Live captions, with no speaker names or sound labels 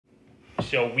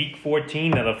So week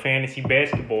 14 of the fantasy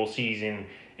basketball season,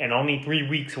 and only 3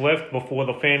 weeks left before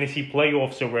the fantasy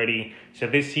playoffs already. So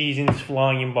this season's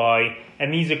flying by,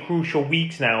 and these are crucial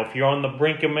weeks now. If you're on the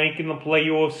brink of making the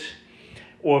playoffs,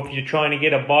 or if you're trying to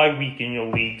get a bye week in your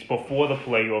leagues before the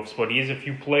playoffs. But here's a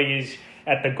few players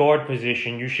at the guard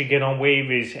position you should get on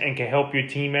waivers and can help your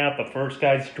team out. The first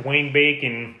guy's Dwayne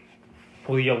Bacon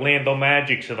with the Orlando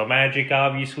Magic. So the Magic,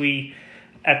 obviously,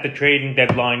 at the trading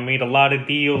deadline, made a lot of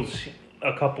deals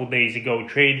a couple days ago,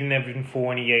 trading Evan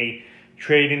Fournier,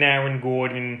 trading Aaron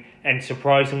Gordon, and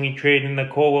surprisingly trading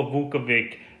Nikola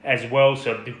Vukovic as well.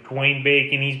 So Dwayne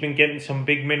Bacon, he's been getting some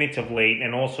big minutes of late,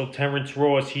 and also Terrence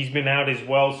Ross, he's been out as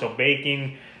well. So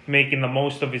Bacon making the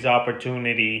most of his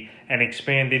opportunity and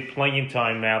expanded playing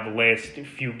time now the last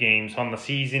few games. On the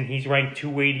season, he's ranked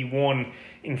 281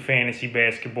 in fantasy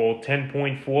basketball,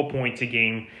 10.4 points a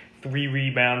game, 3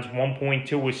 rebounds,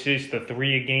 1.2 assists, a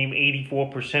 3 a game,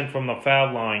 84% from the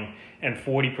foul line, and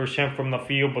 40% from the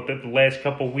field. But the last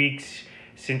couple weeks,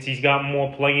 since he's got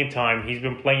more playing time, he's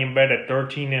been playing better,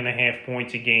 13.5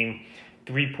 points a game,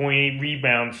 3.8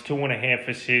 rebounds, 2.5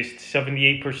 assists,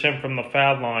 78% from the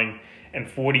foul line, and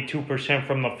 42%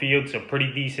 from the field. So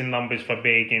pretty decent numbers for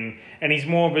Bacon. And he's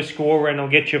more of a scorer, and he'll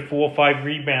get you 4 or 5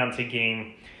 rebounds a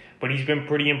game. But he's been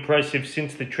pretty impressive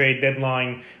since the trade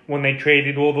deadline when they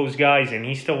traded all those guys, and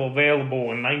he's still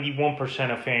available in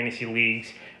 91% of fantasy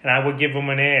leagues. And I would give him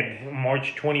an ad.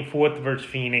 March 24th versus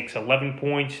Phoenix, 11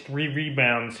 points, 3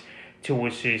 rebounds, 2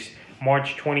 assists.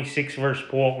 March 26th versus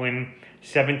Portland,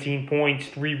 17 points,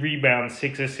 3 rebounds,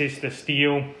 6 assists, a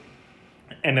steal,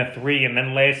 and a 3. And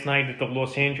then last night at the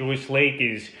Los Angeles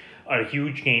Lakers, a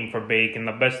huge game for Bacon,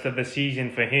 the best of the season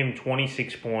for him,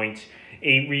 26 points,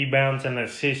 8 rebounds and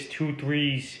assists, 2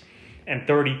 threes, and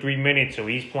 33 minutes. So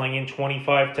he's playing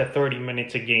 25 to 30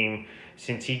 minutes a game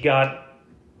since he got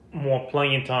more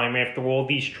playing time after all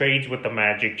these trades with the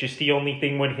Magic. Just the only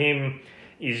thing with him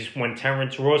is when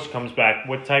Terrence Ross comes back,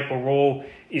 what type of role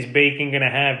is Bacon going to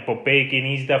have? But Bacon,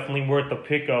 he's definitely worth a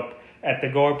pickup at the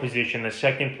guard position. The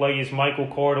second play is Michael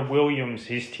Carter-Williams,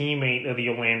 his teammate of the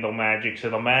Orlando Magic.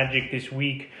 So the Magic this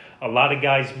week, a lot of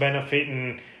guys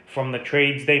benefiting from the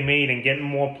trades they made and getting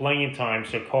more playing time.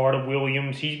 So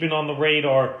Carter-Williams, he's been on the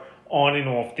radar on and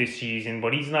off this season,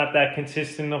 but he's not that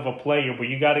consistent of a player. But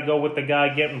you got to go with the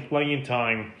guy getting playing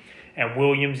time. And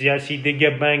Williams, yes, he did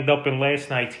get banged up in last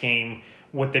night's game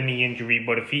with the knee injury,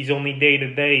 but if he's only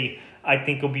day-to-day, I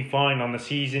think he'll be fine. On the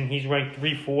season, he's ranked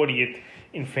 340th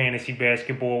in fantasy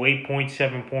basketball,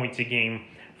 8.7 points a game,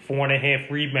 4.5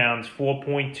 rebounds,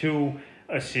 4.2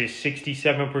 assists,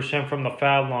 67% from the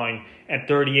foul line, and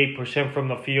 38% from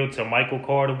the field. So Michael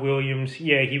Carter-Williams,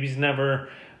 yeah, he was never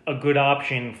a good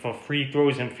option for free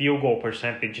throws and field goal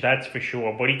percentage, that's for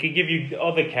sure. But he could give you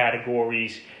other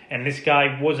categories, and this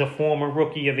guy was a former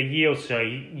Rookie of the Year, so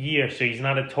he's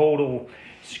not a total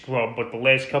scrub. But the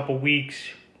last couple weeks,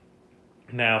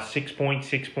 now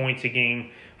 6.6 points a game,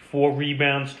 4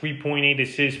 rebounds, 3.8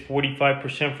 assists,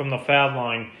 45% from the foul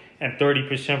line, and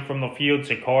 30% from the field.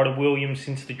 So Carter-Williams,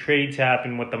 since the trades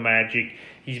happened with the Magic,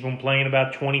 he's been playing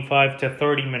about 25 to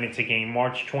 30 minutes a game.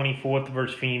 March 24th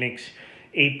versus Phoenix,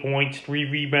 8 points, 3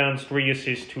 rebounds, 3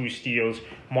 assists, 2 steals.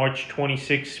 March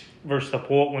 26th versus the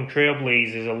Portland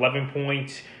Trailblazers, 11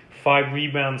 points, 5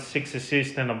 rebounds, 6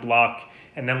 assists, and a block.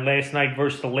 And then last night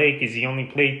versus the Lakers, he only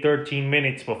played 13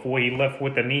 minutes before he left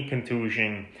with a knee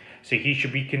contusion. So he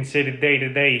should be considered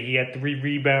day-to-day. He had 3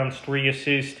 rebounds, 3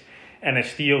 assists, and a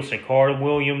steal. So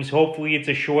Carter-Williams, hopefully it's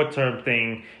a short-term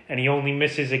thing, and he only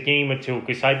misses a game or 2,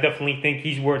 because I definitely think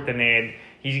he's worth an ad.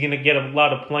 He's going to get a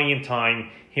lot of playing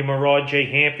time, him or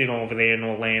R.J. Hampton over there in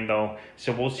Orlando.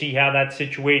 So we'll see how that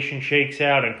situation shakes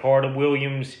out. And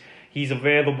Carter-Williams, he's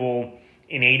available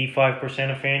in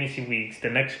 85% of fantasy leagues. The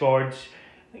next guard's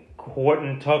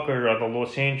Horton Tucker of the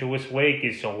Los Angeles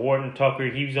Lakers. So Horton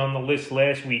Tucker, he was on the list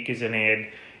last week as an ad,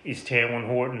 is Taylor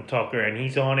Horton Tucker, and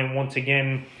he's on it once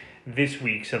again this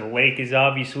week. So the Lakers,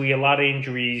 obviously a lot of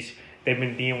injuries they've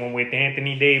been dealing with.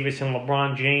 Anthony Davis and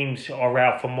LeBron James are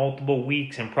out for multiple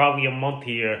weeks and probably a month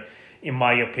here, in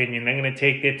my opinion. They're going to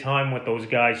take their time with those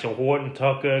guys. So Horton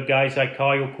Tucker, guys like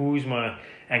Kyle Kuzma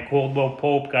and Caldwell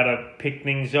Pope got to pick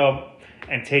things up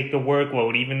and take the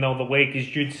workload, even though the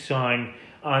Lakers did sign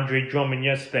Andre Drummond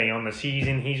yesterday. On the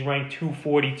season, he's ranked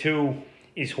 242,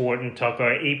 is Horton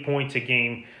Tucker, 8 points a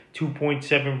game,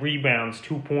 2.7 rebounds,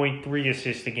 2.3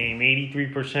 assists a game,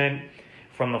 83%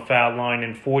 from the foul line,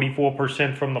 and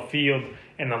 44% from the field.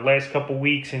 In the last couple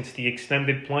weeks since the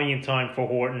extended playing time for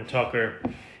Horton Tucker,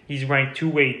 he's ranked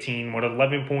 218 with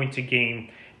 11 points a game,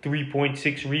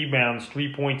 3.6 rebounds,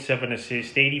 3.7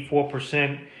 assists,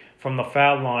 84% from the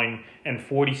foul line and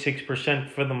 46%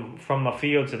 from the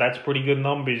field. So that's pretty good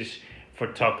numbers for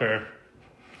Tucker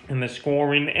in the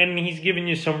scoring. And he's giving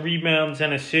you some rebounds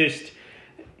and assists.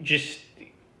 Just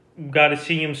got to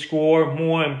see him score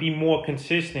more and be more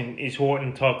consistent is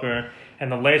Horton Tucker.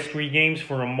 And the last 3 games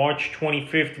for him: March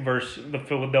 25th versus the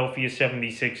Philadelphia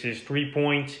 76ers, 3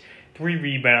 points, 3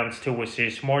 rebounds, 2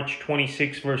 assists. March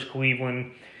 26th versus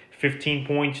Cleveland, 15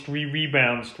 points, 3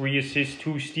 rebounds, 3 assists,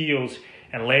 2 steals.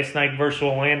 And last night versus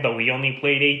Orlando, he only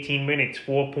played 18 minutes,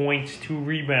 4 points, 2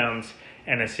 rebounds,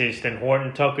 and assists. And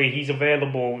Horton Tucker, he's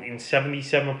available in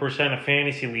 77% of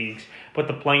fantasy leagues, but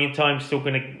the playing time's still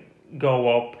going to go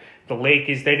up. The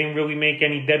Lakers, they didn't really make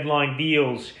any deadline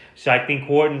deals, so I think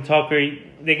Horton Tucker,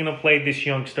 they're going to play this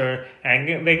youngster, and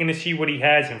they're going to see what he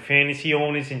has. And fantasy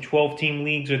owners in 12-team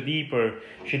leagues or deeper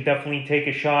should definitely take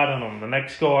a shot on him. The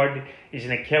next guard is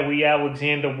Kelly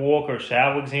Alexander Walker. So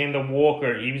Alexander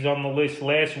Walker, he was on the list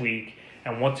last week,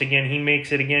 and once again, he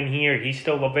makes it again here. He's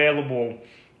still available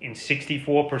in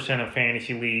 64% of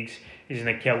fantasy leagues, is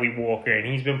Kelly Walker, and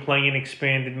he's been playing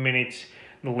expanded minutes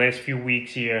the last few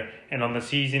weeks here. And on the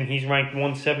season, he's ranked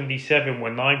 177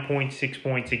 with 9.6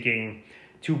 points a game,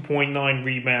 2.9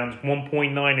 rebounds,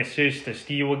 1.9 assists, a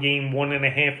steal a game,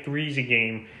 1.5 threes a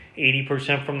game,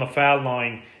 80% from the foul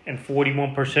line, and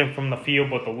 41% from the field.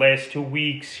 But the last 2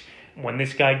 weeks, when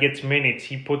this guy gets minutes,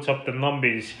 he puts up the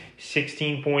numbers: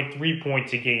 16.3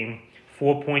 points a game,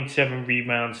 4.7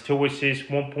 rebounds, 2 assists,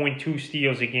 1.2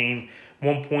 steals a game,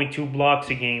 1.2 blocks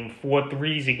a game, 4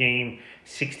 threes a game,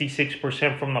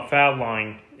 66% from the foul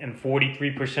line, and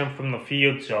 43% from the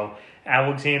field. So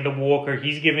Alexander Walker,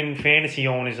 he's giving fantasy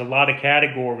owners a lot of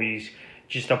categories.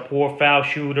 Just a poor foul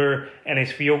shooter, and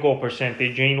his field goal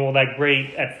percentage ain't all that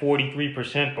great at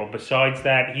 43%. But besides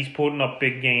that, he's putting up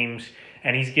big games,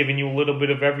 and he's giving you a little bit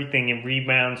of everything in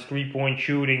rebounds, 3-point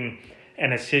shooting,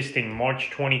 and assisting. March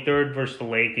 23rd versus the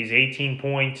Lakers, 18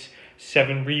 points,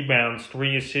 7 rebounds,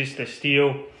 3 assists, a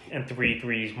steal, and 3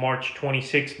 threes. March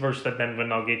 26th versus the Denver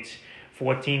Nuggets,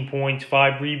 14 points,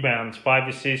 5 rebounds, 5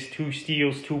 assists, 2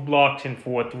 steals, 2 blocks, and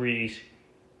 4 threes.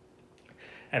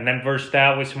 And then versus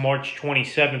Dallas, March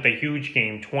 27th, a huge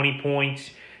game, 20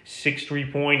 points, 6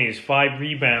 3-pointers, 5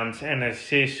 rebounds, and an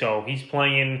assist. So he's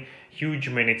playing huge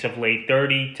minutes of late,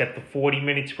 30 to 40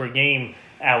 minutes per game.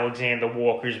 Alexander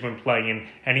Walker's been playing,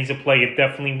 and he's a player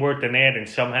definitely worth an ad, and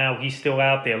somehow he's still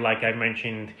out there, like I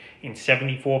mentioned, in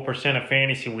 74% of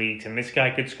fantasy leagues, and this guy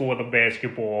could score the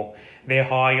basketball. They're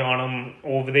high on him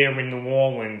over there in New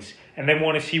Orleans, and they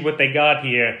want to see what they got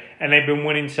here, and they've been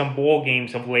winning some ball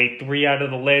games of late. 3 out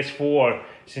of the last 4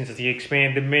 since the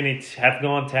expanded minutes have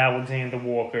gone to Alexander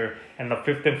Walker. And the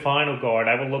 5th and final guard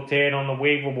I would look to add on the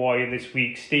waiver wire this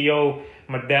week, Theo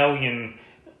Medallion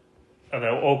of the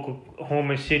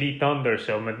Oklahoma City Thunder.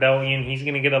 So Medallion, he's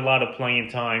going to get a lot of playing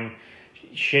time.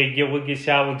 Shai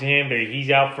Gilgeous-Alexander, he's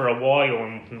out for a while,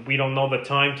 and we don't know the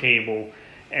timetable.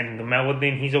 And the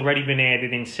Melodin, he's already been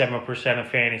added in 7%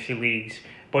 of fantasy leagues,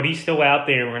 but he's still out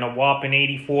there in a whopping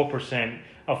 84%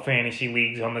 of fantasy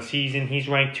leagues. On the season, he's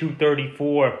ranked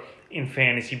 234 in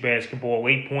fantasy basketball,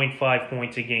 8.5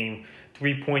 points a game,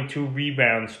 3.2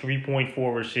 rebounds,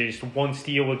 3.4 assists, 1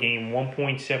 steal a game,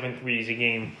 1.7 threes a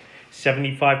game,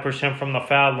 75% from the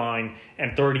foul line,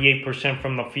 and 38%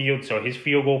 from the field. So his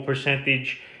field goal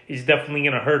percentage is definitely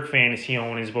going to hurt fantasy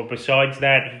owners. But besides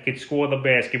that, he could score the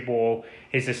basketball.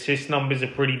 His assist numbers are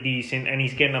pretty decent, and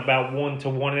he's getting about 1 to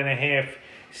 1.5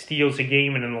 steals a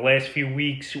game. And in the last few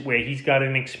weeks, where he's got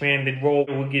an expanded role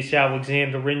with this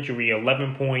Alexander injury,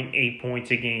 11.8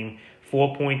 points a game,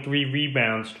 4.3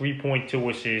 rebounds, 3.2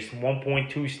 assists,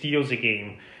 1.2 steals a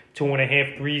game,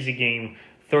 2.5 threes a game,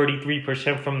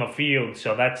 33% from the field.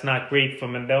 So that's not great for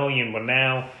Medallion. But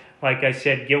now, like I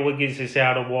said, Gilgeous is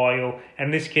out a while,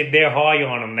 and this kid, they're high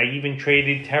on him. They even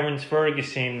traded Terrence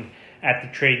Ferguson at the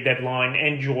trade deadline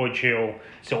and George Hill.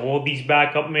 So all these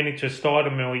backup minutes or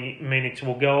starter minutes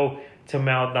will go to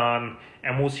Maldon,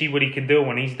 and we'll see what he can do.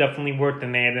 And he's definitely worth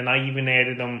an ad, and I even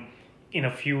added him in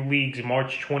a few leagues.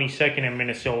 March 22nd in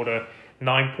Minnesota,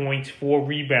 9 points, 4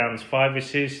 rebounds, 5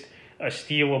 assists, a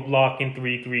steal, a block, and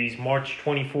 3 threes. March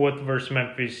 24th versus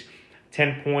Memphis,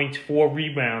 10 points, 4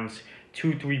 rebounds,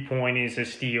 2 3-pointers, a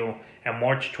steal. And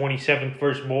March 27th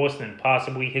versus Boston,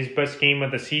 possibly his best game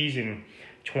of the season,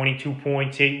 22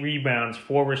 points, 8 rebounds,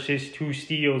 4 assists, 2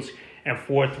 steals, and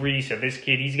 4 threes. So this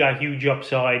kid, he's got huge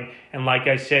upside. And like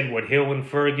I said, what Hill and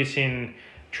Ferguson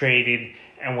traded,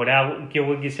 and without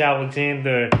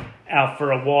Gilgeous-Alexander out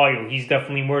for a while, he's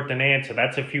definitely worth an answer.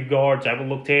 That's a few guards I will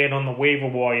look to add on the waiver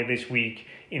wire this week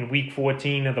in Week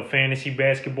 14 of the fantasy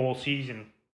basketball season.